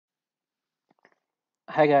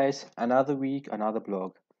Hi guys, another week, another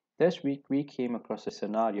blog. This week we came across a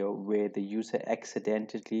scenario where the user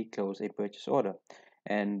accidentally closed a purchase order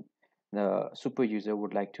and the super user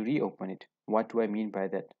would like to reopen it. What do I mean by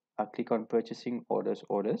that? I'll click on purchasing orders.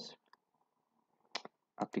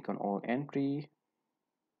 I'll click on all entry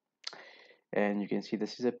and you can see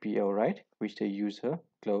this is a PO, right? Which the user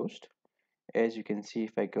closed. As you can see,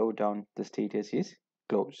 if I go down, the status is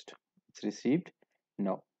closed. It's received?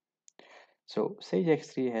 No. So Sage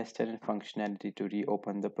X3 has standard functionality to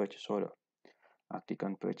reopen the purchase order. I'll click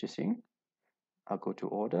on purchasing. I'll go to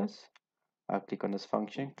orders. I'll click on this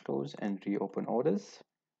function, close and reopen orders.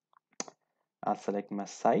 I'll select my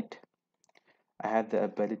site. I have the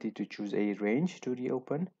ability to choose a range to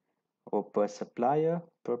reopen or per supplier,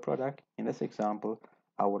 per product. In this example,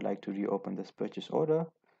 I would like to reopen this purchase order.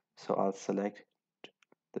 So I'll select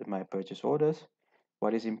my purchase orders.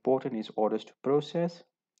 What is important is orders to process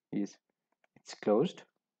is it's closed.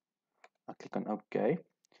 I'll click on OK.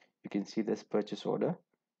 You can see this purchase order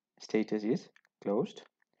status is closed.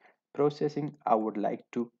 Processing, I would like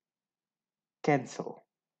to cancel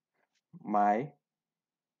my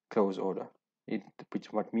close order,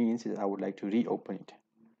 which what means is I would like to reopen it.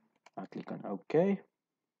 I'll click on OK.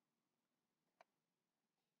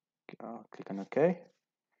 Click on OK.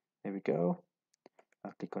 There we go.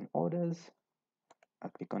 I'll click on orders.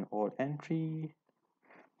 I'll click on all entry.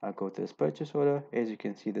 I'll go to this purchase order. As you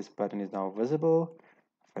can see, this button is now visible.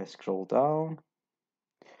 If I scroll down,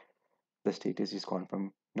 the status is gone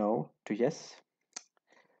from no to yes.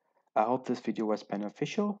 I hope this video was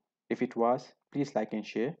beneficial. If it was, please like and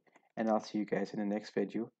share, and I'll see you guys in the next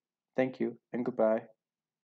video. Thank you and goodbye.